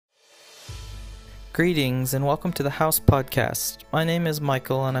Greetings and welcome to the House Podcast. My name is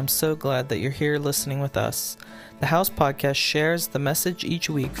Michael and I'm so glad that you're here listening with us. The House Podcast shares the message each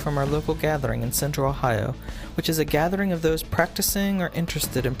week from our local gathering in Central Ohio, which is a gathering of those practicing or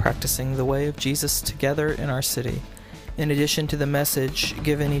interested in practicing the way of Jesus together in our city. In addition to the message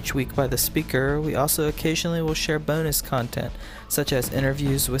given each week by the speaker, we also occasionally will share bonus content, such as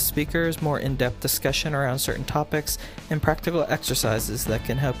interviews with speakers, more in-depth discussion around certain topics, and practical exercises that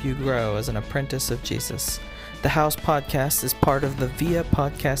can help you grow as an apprentice of Jesus. The House Podcast is part of the VIA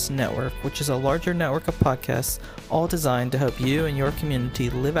Podcast Network, which is a larger network of podcasts all designed to help you and your community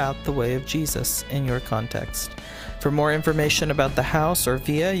live out the way of Jesus in your context. For more information about the House or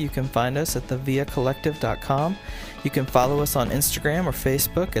VIA, you can find us at theviacollective.com. You can follow us on Instagram or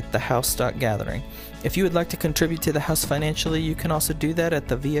Facebook at thehouse.gathering. If you would like to contribute to the House financially, you can also do that at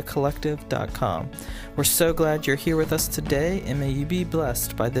theviacollective.com. We're so glad you're here with us today, and may you be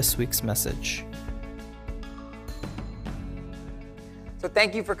blessed by this week's message. So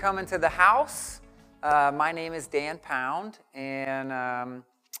thank you for coming to the House. My name is Dan Pound, and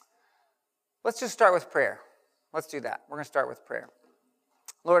let's just start with prayer. Let's do that. We're going to start with prayer.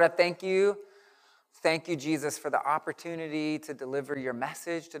 Lord, I thank you. Thank you, Jesus, for the opportunity to deliver your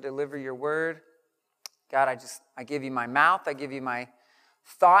message, to deliver your word. God, I give you my mouth. I give you my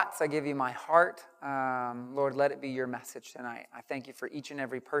thoughts. I give you my heart. Lord, let it be your message tonight. I thank you for each and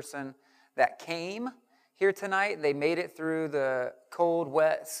every person that came here tonight. They made it through the cold,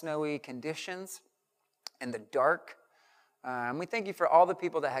 wet, snowy conditions and the dark. And we thank you for all the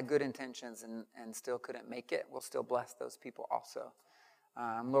people that had good intentions and still couldn't make it. We'll still bless those people also.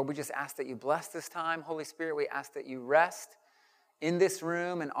 Lord, we just ask that you bless this time. Holy Spirit, we ask that you rest in this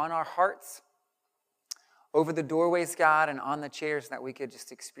room and on our hearts, over the doorways, God, and on the chairs, that we could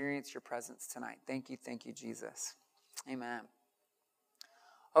just experience your presence tonight. Thank you, Jesus. Amen.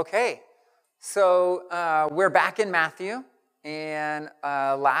 Okay, so we're back in Matthew, and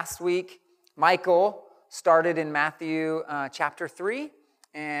last week, Michael started in Matthew chapter 3,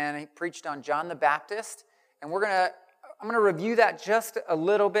 and he preached on John the Baptist, and I'm going to review that just a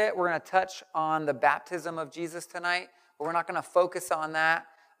little bit. We're going to touch on the baptism of Jesus tonight, but we're not going to focus on that.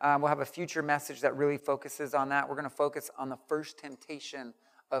 We'll have a future message that really focuses on that. We're going to focus on the first temptation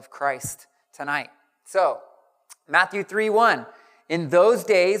of Christ tonight. So, Matthew 3:1. In those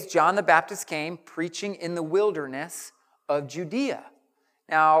days, John the Baptist came preaching in the wilderness of Judea.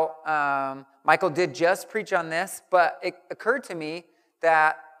 Now, Michael did just preach on this, but it occurred to me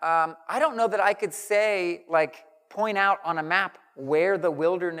that I don't know that I could say, point out on a map where the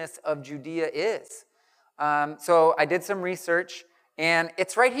wilderness of Judea is. So I did some research, and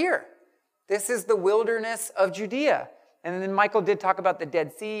it's right here. This is the wilderness of Judea. And then Michael did talk about the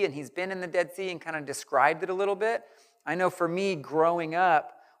Dead Sea, and he's been in the Dead Sea and kind of described it a little bit. I know for me, growing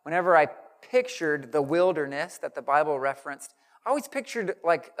up, whenever I pictured the wilderness that the Bible referenced, I always pictured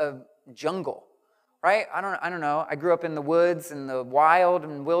like a jungle, right? I don't know. I grew up in the woods and the wild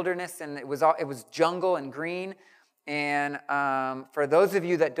and wilderness, and it was jungle and green. And for those of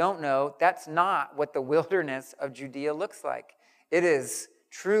you that don't know, that's not what the wilderness of Judea looks like. It is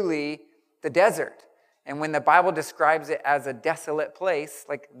truly the desert. And when the Bible describes it as a desolate place,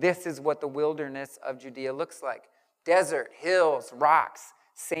 this is what the wilderness of Judea looks like. Desert, hills, rocks,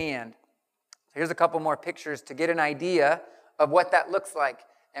 sand. Here's a couple more pictures to get an idea of what that looks like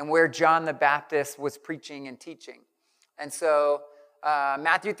and where John the Baptist was preaching and teaching. And so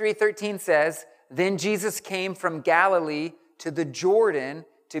Matthew 3:13 says, "Then Jesus came from Galilee to the Jordan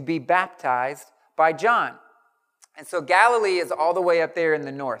to be baptized by John." And so Galilee is all the way up there in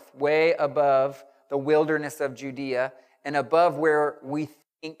the north, way above the wilderness of Judea and above where we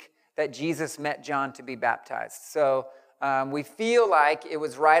think that Jesus met John to be baptized. So we feel like it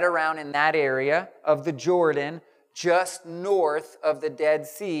was right around in that area of the Jordan, just north of the Dead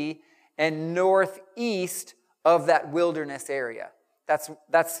Sea and northeast of that wilderness area.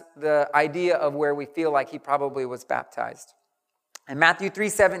 That's the idea of where we feel like he probably was baptized. In Matthew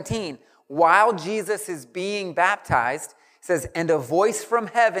 3:17, while Jesus is being baptized, it says, "And a voice from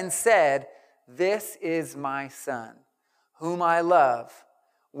heaven said, 'This is my Son, whom I love.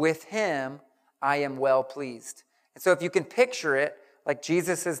 With him I am well pleased.'" And so if you can picture it, like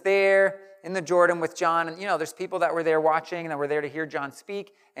Jesus is there in the Jordan with John, and there's people that were there watching, and that were there to hear John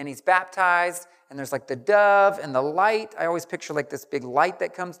speak, and he's baptized, and there's the dove and the light. I always picture this big light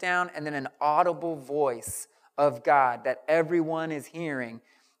that comes down, and then an audible voice of God that everyone is hearing,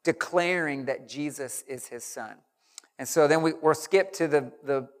 declaring that Jesus is his son. And so then we're skipped to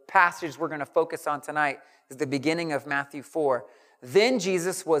the passage we're going to focus on tonight, is the beginning of Matthew 4. "Then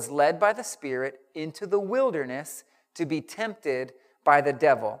Jesus was led by the Spirit into the wilderness to be tempted by the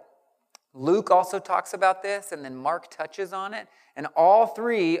devil. Luke also talks about this, and then Mark touches on it. And all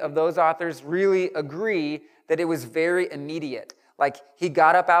three of those authors really agree that it was very immediate. Like he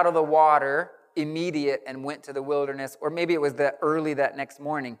got up out of the water immediate and went to the wilderness, or maybe it was early that next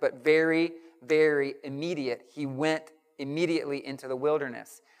morning, but very, very immediate. He went immediately into the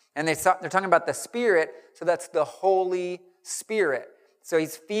wilderness. And they're talking about the Spirit, so that's the Holy Spirit. So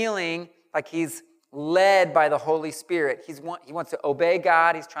he's feeling like he's led by the Holy Spirit. He wants to obey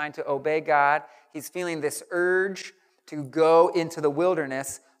God. He's trying to obey God. He's feeling this urge to go into the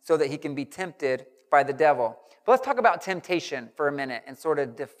wilderness so that he can be tempted by the devil. But let's talk about temptation for a minute and sort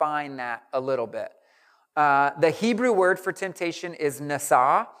of define that a little bit. The Hebrew word for temptation is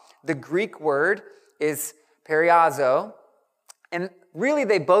nasa. The Greek word is periazo. And really,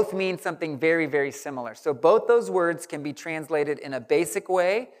 they both mean something very, very similar. So both those words can be translated in a basic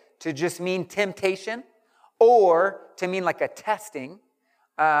way to just mean temptation or to mean like a testing.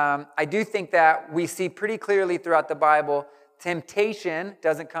 I do think that we see pretty clearly throughout the Bible, temptation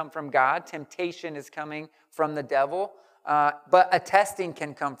doesn't come from God. Temptation is coming from the devil. But a testing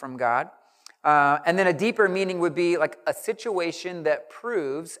can come from God. And then a deeper meaning would be like a situation that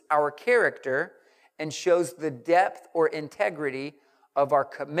proves our character and shows the depth or integrity of our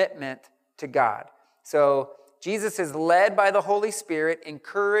commitment to God. So Jesus is led by the Holy Spirit,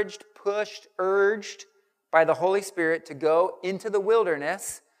 encouraged, pushed, urged by the Holy Spirit to go into the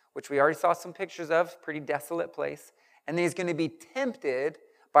wilderness, which we already saw some pictures of, pretty desolate place. And then he's going to be tempted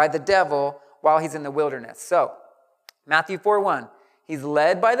by the devil while he's in the wilderness. So, Matthew 4:1, he's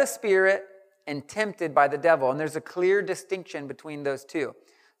led by the Spirit and tempted by the devil. And there's a clear distinction between those two.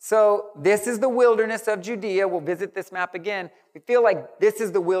 So this is the wilderness of Judea. We'll visit this map again. We feel like this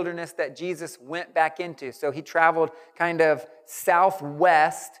is the wilderness that Jesus went back into. So he traveled kind of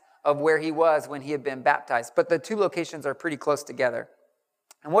southwest of where he was when he had been baptized. But the two locations are pretty close together.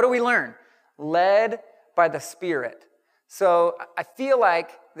 And what do we learn? Led by the Spirit. So I feel like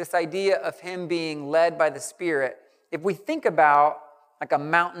this idea of him being led by the Spirit, if we think about like a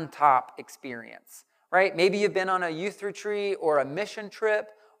mountaintop experience, right? Maybe you've been on a youth retreat or a mission trip,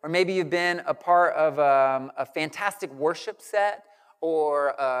 or maybe you've been a part of a fantastic worship set or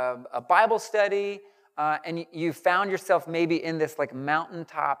a Bible study, and you found yourself maybe in this like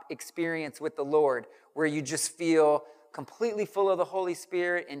mountaintop experience with the Lord where you just feel completely full of the Holy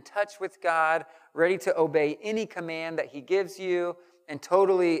Spirit, in touch with God, ready to obey any command that he gives you, and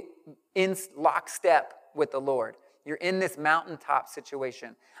totally in lockstep with the Lord. You're in this mountaintop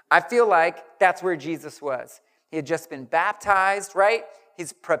situation. I feel like that's where Jesus was. He had just been baptized, right?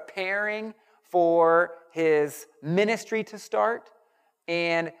 He's preparing for his ministry to start.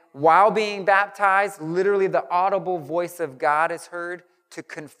 And while being baptized, literally the audible voice of God is heard to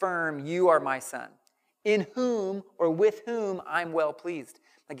confirm, you are my son, in whom or with whom I'm well pleased.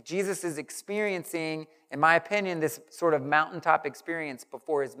 Like Jesus is experiencing, in my opinion, this sort of mountaintop experience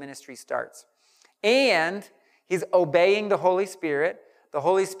before his ministry starts. And he's obeying the Holy Spirit. The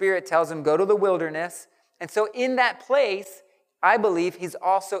Holy Spirit tells him, go to the wilderness. And so in that place, I believe he's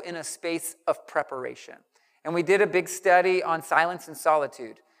also in a space of preparation. And we did a big study on silence and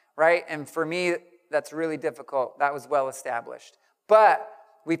solitude, right? And for me, that's really difficult. That was well established. But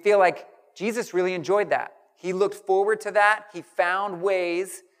we feel like Jesus really enjoyed that. He looked forward to that. He found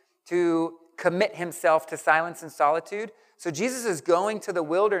ways to commit himself to silence and solitude. So Jesus is going to the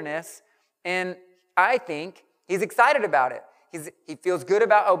wilderness, and I think he's excited about it. He feels good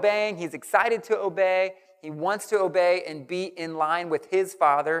about obeying. He's excited to obey. He wants to obey and be in line with his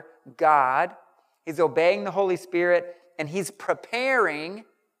Father, God. He's obeying the Holy Spirit, and he's preparing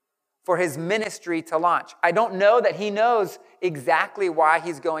for his ministry to launch. I don't know that he knows exactly why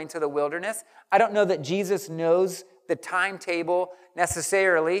he's going to the wilderness. I don't know that Jesus knows the timetable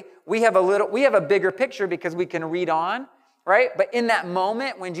necessarily. We have a bigger picture because we can read on, right? But in that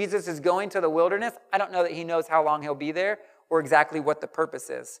moment when Jesus is going to the wilderness, I don't know that he knows how long he'll be there or exactly what the purpose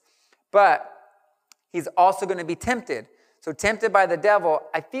is. But he's also going to be tempted. So tempted by the devil,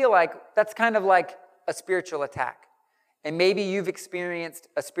 I feel like that's kind of like a spiritual attack. And maybe you've experienced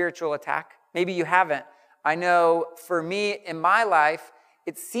a spiritual attack. Maybe you haven't. I know for me in my life,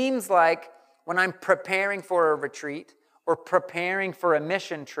 it seems like when I'm preparing for a retreat or preparing for a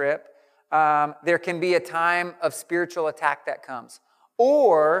mission trip, there can be a time of spiritual attack that comes.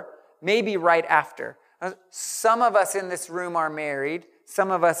 Or maybe right after. Some of us in this room are married.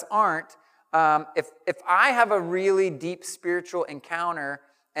 Some of us aren't. If I have a really deep spiritual encounter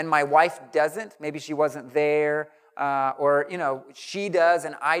and my wife doesn't, maybe she wasn't there, or she does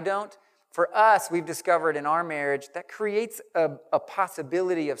and I don't, for us, we've discovered in our marriage that creates a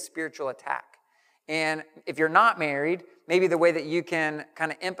possibility of spiritual attack. And if you're not married, maybe the way that you can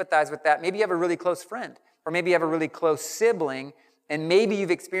kind of empathize with that, maybe you have a really close friend, or maybe you have a really close sibling, and maybe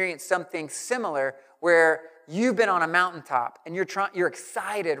you've experienced something similar where you've been on a mountaintop and you're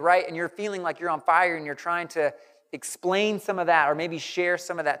excited, right? And you're feeling like you're on fire and you're trying to explain some of that or maybe share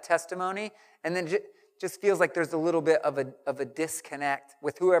some of that testimony. And then just feels like there's a little bit of a disconnect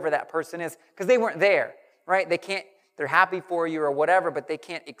with whoever that person is because they weren't there, right? They're happy for you or whatever, but they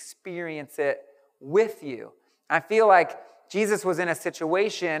can't experience it with you. I feel like Jesus was in a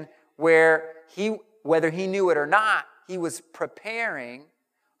situation where whether he knew it or not, he was preparing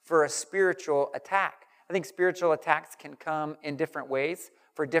for a spiritual attack. I think spiritual attacks can come in different ways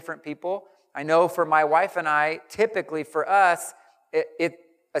for different people. I know for my wife and I, typically for us,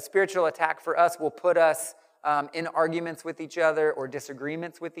 a spiritual attack for us will put us in arguments with each other or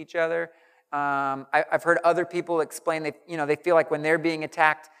disagreements with each other. I've heard other people explain they feel like when they're being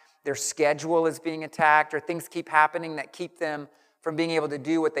attacked, their schedule is being attacked or things keep happening that keep them from being able to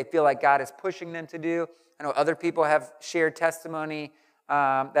do what they feel like God is pushing them to do. I know other people have shared testimony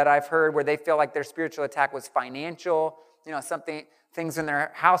that I've heard where they feel like their spiritual attack was financial. Things in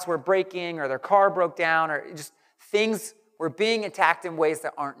their house were breaking or their car broke down or just things were being attacked in ways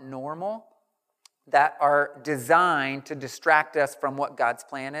that aren't normal, that are designed to distract us from what God's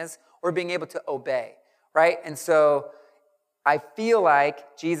plan is or being able to obey, right? And so I feel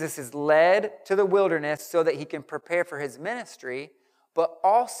like Jesus is led to the wilderness so that he can prepare for his ministry, but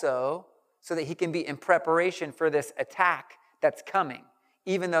also so that he can be in preparation for this attack that's coming,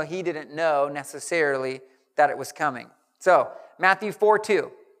 even though he didn't know necessarily that it was coming. So, Matthew 4:2,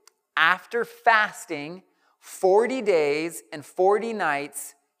 after fasting 40 days and 40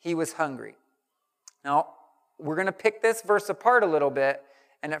 nights, he was hungry. Now, we're going to pick this verse apart a little bit,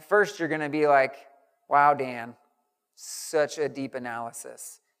 and at first you're going to be like, wow, Dan, such a deep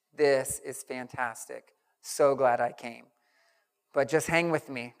analysis. This is fantastic. So glad I came. But just hang with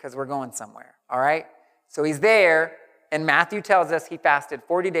me because we're going somewhere, all right? So he's there, and Matthew tells us he fasted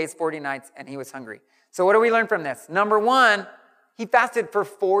 40 days, 40 nights, and he was hungry. So what do we learn from this? Number one, he fasted for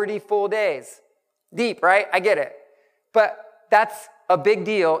 40 full days. Deep, right? I get it. But that's a big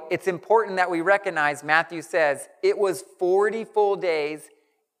deal. It's important that we recognize Matthew says it was 40 full days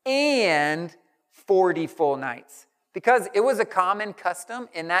and 40 full nights. Because it was a common custom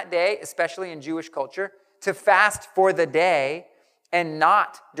in that day, especially in Jewish culture, to fast for the day and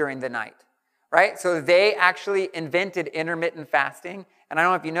not during the night, right? So they actually invented intermittent fasting. And I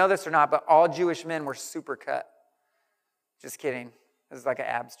don't know if you know this or not, but all Jewish men were super cut. Just kidding. This is like an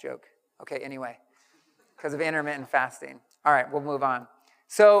abs joke. Okay, anyway, because of intermittent fasting. All right, we'll move on.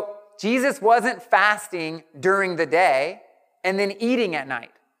 So Jesus wasn't fasting during the day and then eating at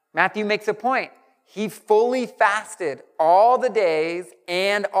night. Matthew makes a point. He fully fasted all the days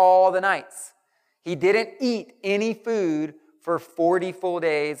and all the nights. He didn't eat any food for 40 full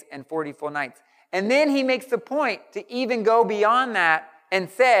days and 40 full nights. And then he makes the point to even go beyond that and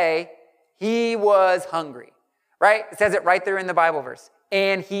say he was hungry, right? It says it right there in the Bible verse.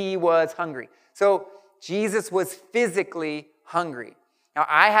 And he was hungry. So Jesus was physically hungry. Now,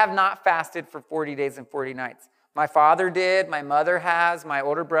 I have not fasted for 40 days and 40 nights. My father did, my mother has, my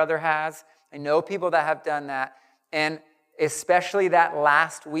older brother has. I know people that have done that. And especially that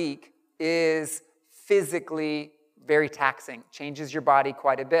last week is physically very taxing, changes your body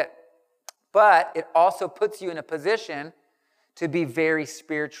quite a bit. But it also puts you in a position to be very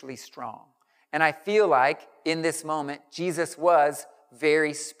spiritually strong. And I feel like in this moment, Jesus was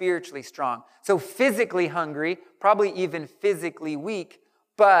very spiritually strong. So physically hungry, probably even physically weak,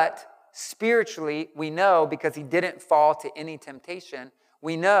 but spiritually, we know because he didn't fall to any temptation,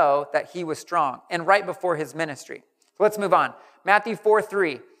 we know that he was strong. And right before his ministry. So let's move on. Matthew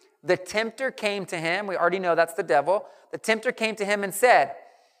 4:3. The tempter came to him. We already know that's the devil. The tempter came to him and said,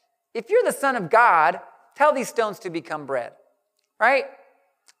 if you're the Son of God, tell these stones to become bread. Right?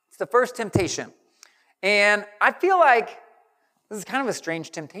 It's the first temptation. And I feel like this is kind of a strange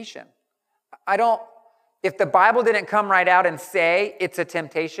temptation. If the Bible didn't come right out and say it's a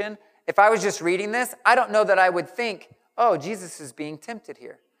temptation, if I was just reading this, I don't know that I would think, oh, Jesus is being tempted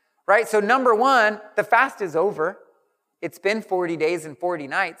here, right? So number one, the fast is over. It's been 40 days and 40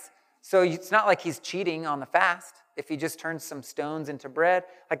 nights. So it's not like he's cheating on the fast if he just turns some stones into bread.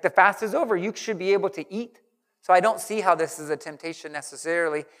 Like the fast is over. You should be able to eat. So I don't see how this is a temptation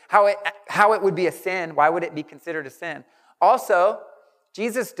necessarily, how it would be a sin. Why would it be considered a sin? Also,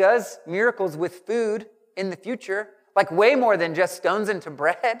 Jesus does miracles with food in the future, like way more than just stones into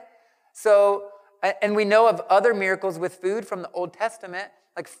bread. So, and we know of other miracles with food from the Old Testament,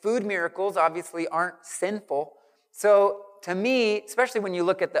 like food miracles obviously aren't sinful. So to me, especially when you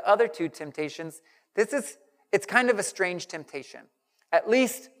look at the other two temptations, this is it's kind of a strange temptation, at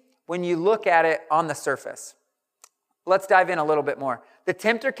least when you look at it on the surface. Let's dive in a little bit more. The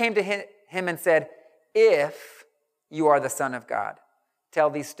tempter came to him and said, if you are the Son of God, tell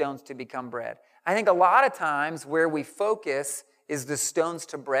these stones to become bread. I think a lot of times where we focus is the stones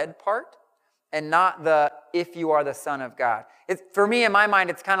to bread part and not the if you are the Son of God. For me, in my mind,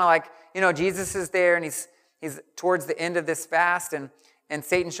 it's kind of like, Jesus is there and he's towards the end of this fast and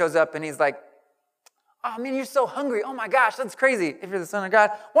Satan shows up and he's like, oh man, you're so hungry. Oh my gosh, that's crazy. If you're the Son of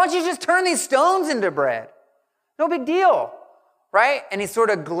God, why don't you just turn these stones into bread? No big deal, right? And he sort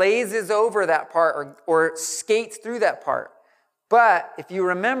of glazes over that part or skates through that part. But if you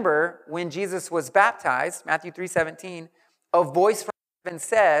remember, when Jesus was baptized, Matthew 3:17, a voice from heaven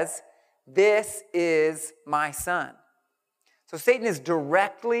says, this is my Son. So Satan is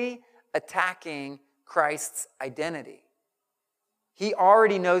directly attacking Christ's identity. He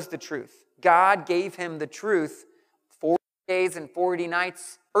already knows the truth. God gave him the truth 40 days and 40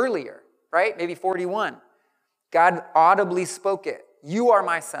 nights earlier, right? Maybe 41. God audibly spoke it. You are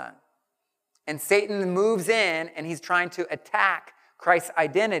my Son. And Satan moves in and he's trying to attack Christ's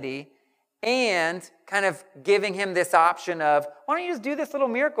identity and kind of giving him this option of, why don't you just do this little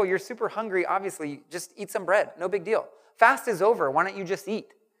miracle? You're super hungry, obviously. Just eat some bread. No big deal. Fast is over. Why don't you just eat?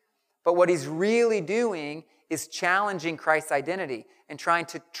 But what he's really doing is challenging Christ's identity and trying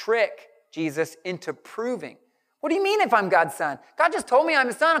to trick Jesus into proving. What do you mean if I'm God's Son? God just told me I'm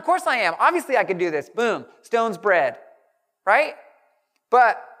his Son. Of course I am. Obviously I could do this. Boom. Stone's bread. Right?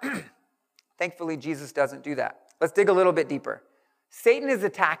 But thankfully Jesus doesn't do that. Let's dig a little bit deeper. Satan is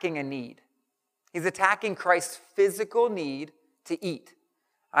attacking a need. He's attacking Christ's physical need to eat.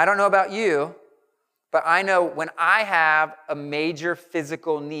 I don't know about you, but I know when I have a major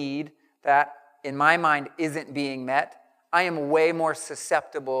physical need that in my mind isn't being met, I am way more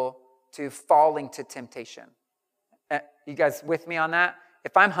susceptible to falling to temptation. You guys with me on that?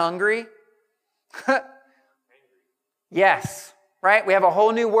 If I'm hungry, yes, right? We have a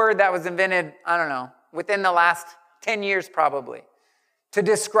whole new word that was invented, I don't know, within the last 10 years probably, to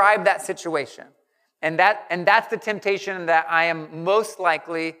describe that situation. And that's the temptation that I am most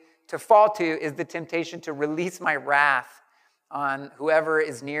likely to fall to, is the temptation to release my wrath on whoever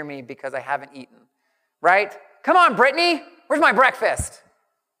is near me because I haven't eaten, right? Come on, Brittany, where's my breakfast?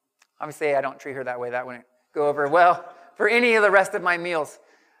 Obviously, I don't treat her that way. That wouldn't go over well for any of the rest of my meals.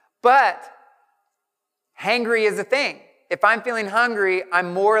 But hangry is a thing. If I'm feeling hungry,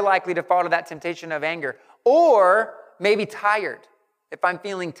 I'm more likely to fall to that temptation of anger. Or maybe tired. If I'm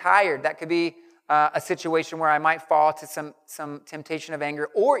feeling tired, that could be a situation where I might fall to some temptation of anger,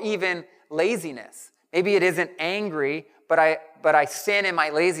 or even laziness. Maybe it isn't angry, but I sin in my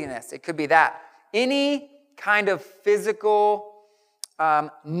laziness. It could be that. Any kind of physical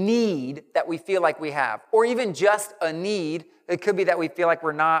need that we feel like we have, or even just a need. It could be that we feel like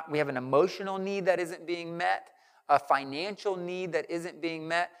we have an emotional need that isn't being met, a financial need that isn't being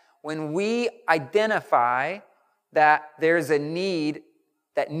met. When we identify that there's a need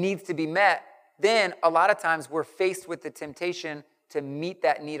that needs to be met, then a lot of times we're faced with the temptation to meet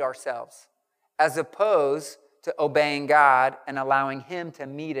that need ourselves, as opposed to obeying God and allowing him to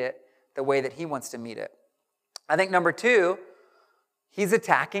meet it the way that he wants to meet it. I think number two, he's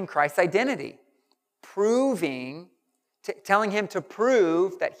attacking Christ's identity, telling him to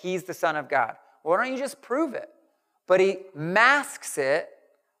prove that he's the Son of God. Why don't you just prove it? But he masks it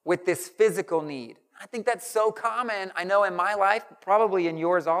with this physical need. I think that's so common, I know in my life, probably in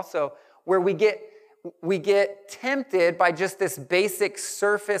yours also, where we get tempted by just this basic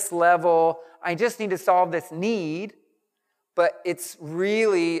surface level, I just need to solve this need, but it's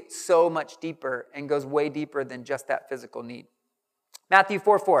really so much deeper and goes way deeper than just that physical need. Matthew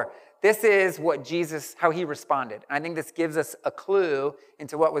 4:4. This is what Jesus, how he responded. And I think this gives us a clue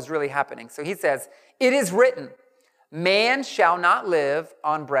into what was really happening. So he says, "It is written, man shall not live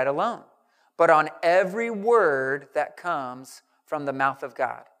on bread alone, but on every word that comes from the mouth of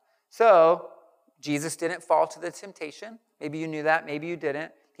God." So Jesus didn't fall to the temptation. Maybe you knew that, maybe you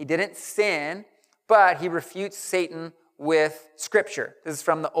didn't. He didn't sin, but he refutes Satan with Scripture. This is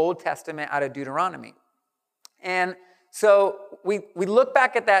from the Old Testament out of Deuteronomy. And so we look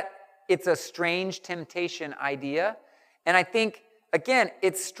back at that, it's a strange temptation idea. And I think, again,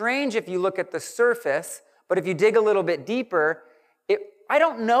 it's strange if you look at the surface, but if you dig a little bit deeper, I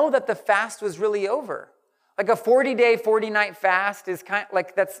don't know that the fast was really over. Like a 40-day, 40-night fast is kind of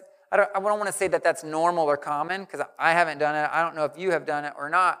like I don't want to say that that's normal or common, because I haven't done it. I don't know if you have done it or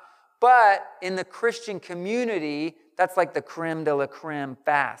not. But in the Christian community, that's like the creme de la creme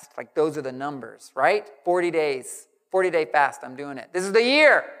fast. Like those are the numbers, right? 40 days, 40-day fast, I'm doing it. This is the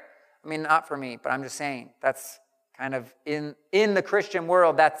year. I mean, not for me, but I'm just saying that's kind of in the Christian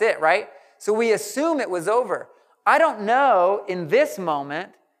world, that's it, right? So we assume it was over. I don't know in this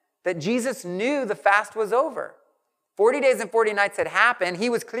moment that Jesus knew the fast was over. 40 days and 40 nights had happened. He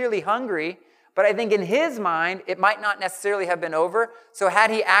was clearly hungry, but I think in his mind, it might not necessarily have been over. So had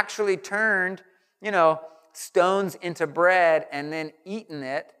he actually turned, stones into bread and then eaten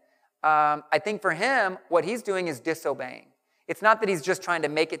it, I think for him, what he's doing is disobeying. It's not that he's just trying to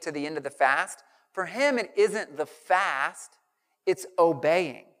make it to the end of the fast. For him, it isn't the fast, it's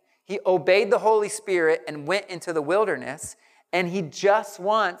obeying. He obeyed the Holy Spirit and went into the wilderness, and he just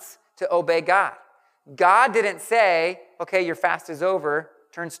wants to obey God. God didn't say, okay, your fast is over,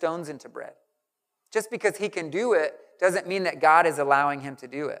 turn stones into bread. Just because he can do it doesn't mean that God is allowing him to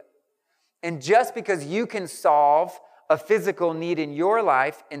do it. And just because you can solve a physical need in your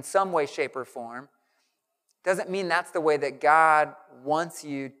life in some way, shape, or form, doesn't mean that's the way that God wants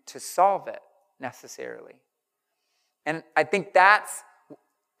you to solve it necessarily. And I think that's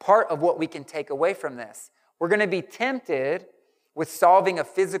part of what we can take away from this. We're going to be tempted with solving a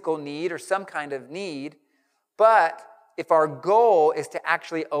physical need or some kind of need, but if our goal is to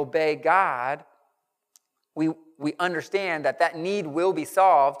actually obey God, we understand that that need will be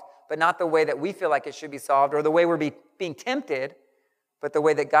solved, but not the way that we feel like it should be solved or the way we're being tempted, but the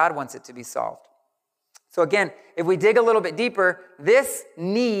way that God wants it to be solved. So again, if we dig a little bit deeper, this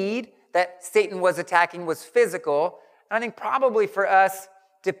need that Satan was attacking was physical. And I think probably for us,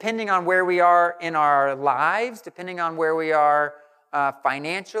 depending on where we are in our lives, depending on where we are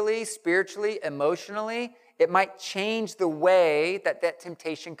financially, spiritually, emotionally, it might change the way that that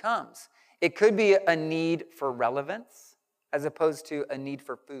temptation comes. It could be a need for relevance as opposed to a need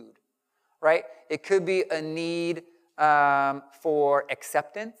for food, right? It could be a need for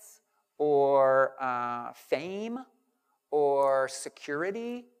acceptance or fame or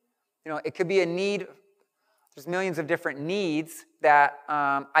security. It could be a need. There's millions of different needs that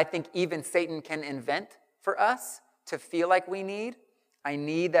I think even Satan can invent for us to feel like we need. I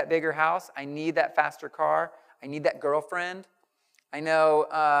need that bigger house. I need that faster car. I need that girlfriend. I know,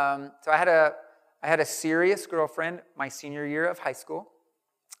 so I had a serious girlfriend my senior year of high school.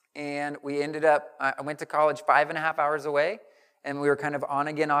 And we ended up, I went to college 5.5 hours away. And we were kind of on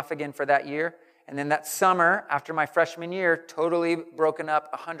again, off again for that year. And then that summer, after my freshman year, totally broken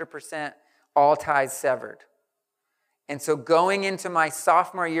up, 100%, all ties severed. And so going into my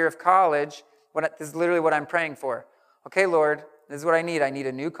sophomore year of college, this is literally what I'm praying for. Okay, Lord, this is what I need. I need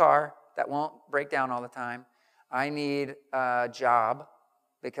a new car that won't break down all the time. I need a job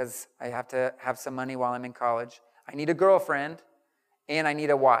because I have to have some money while I'm in college. I need a girlfriend, and I need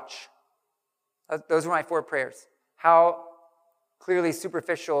a watch. Those were my 4 prayers. How clearly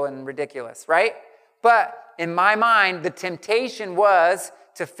superficial and ridiculous, right? But in my mind, the temptation was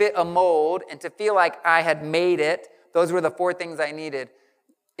to fit a mold and to feel like I had made it. Those were the 4 things I needed.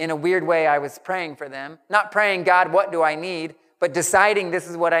 In a weird way, I was praying for them. Not praying, God, what do I need? But deciding this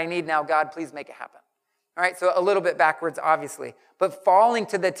is what I need now, God, please make it happen. All right, so a little bit backwards, obviously. But falling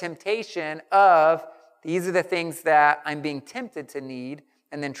to the temptation of these are the things that I'm being tempted to need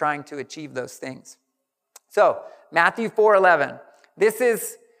and then trying to achieve those things. So, Matthew 4:11. This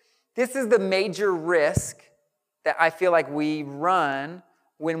is the major risk that I feel like we run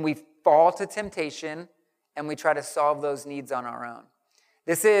when we fall to temptation and we try to solve those needs on our own.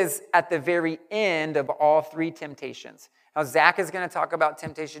 This is at the very end of all 3 temptations. Now, Zach is going to talk about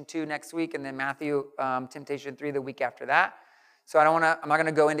temptation 2 next week, and then Matthew, temptation 3 the week after that. So I'm not going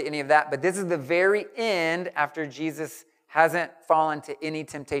to go into any of that, but this is the very end after Jesus hasn't fallen to any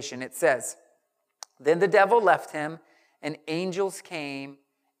temptation. It says, "Then the devil left him, and angels came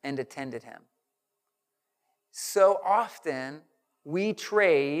and attended him." So often, we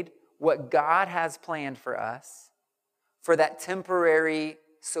trade what God has planned for us for that temporary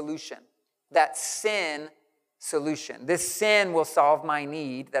solution, that sin solution. This sin will solve my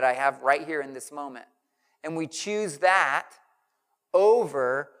need that I have right here in this moment. And we choose that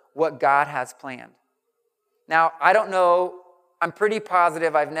over what God has planned. Now, I don't know, I'm pretty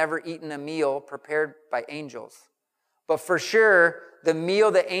positive I've never eaten a meal prepared by angels. But for sure, the meal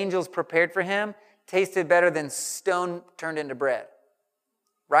the angels prepared for him tasted better than stone turned into bread.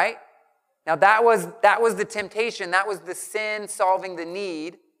 Right? Now that was the temptation. That was the sin solving the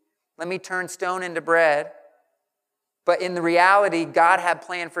need. Let me turn stone into bread. But in the reality, God had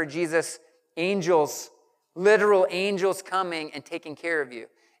planned for Jesus angels, literal angels coming and taking care of you.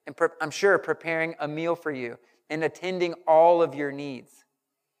 And I'm sure preparing a meal for you and attending all of your needs.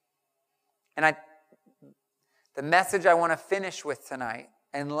 And the message I want to finish with tonight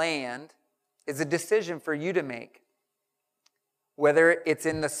and land is a decision for you to make. whether it's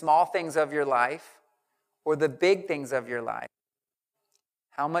in the small things of your life or the big things of your life,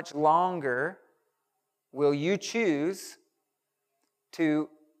 how much longer will you choose to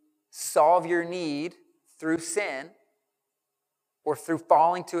solve your need through sin or through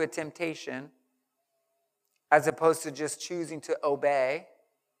falling to a temptation, as opposed to just choosing to obey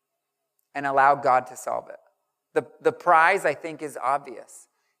and allow God to solve it? The prize, I think, is obvious.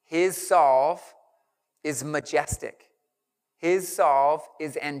 His solve is majestic. His solve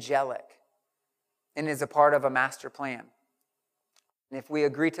is angelic and is a part of a master plan. And if we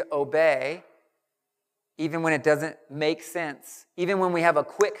agree to obey, even when it doesn't make sense, even when we have a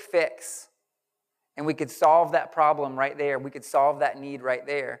quick fix, and we could solve that problem right there, we could solve that need right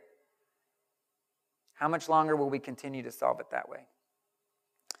there, how much longer will we continue to solve it that way?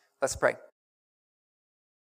 Let's pray.